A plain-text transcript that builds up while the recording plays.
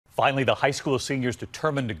Finally, the high school seniors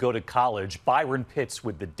determined to go to college. Byron Pitts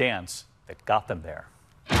with the dance that got them there.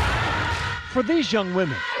 For these young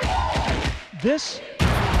women, this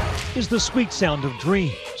is the sweet sound of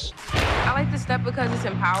dreams. I like the step because it's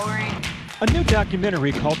empowering. A new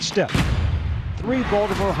documentary called Step. 3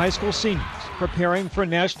 Baltimore high school seniors preparing for a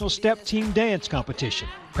national step team dance competition,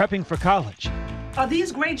 prepping for college. Are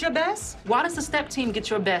these grades your best? Why does the step team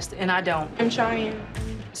get your best and I don't? I'm trying.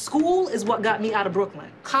 School is what got me out of Brooklyn.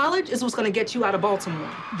 College is what's going to get you out of Baltimore.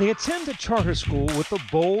 They attend a charter school with a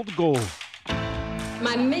bold goal.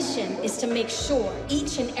 My mission is to make sure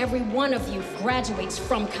each and every one of you graduates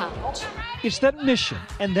from college. It's that mission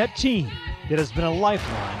and that team that has been a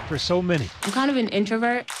lifeline for so many. I'm kind of an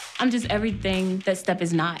introvert. I'm just everything that Step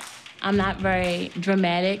is not. I'm not very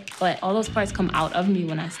dramatic, but all those parts come out of me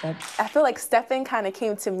when I step. I feel like stepping kind of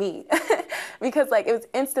came to me because like it was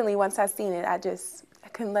instantly once I seen it, I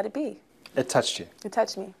couldn't let it be. It touched you. It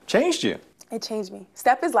touched me. Changed you. It changed me.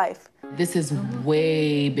 Step is life. This is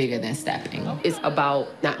way bigger than stepping. It's about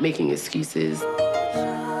not making excuses,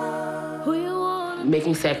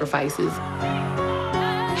 making sacrifices,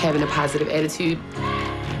 having a positive attitude.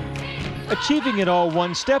 Achieving it all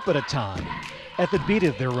one step at a time, at the beat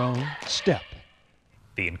of their own step.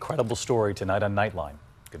 The incredible story tonight on Nightline.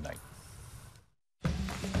 Good night.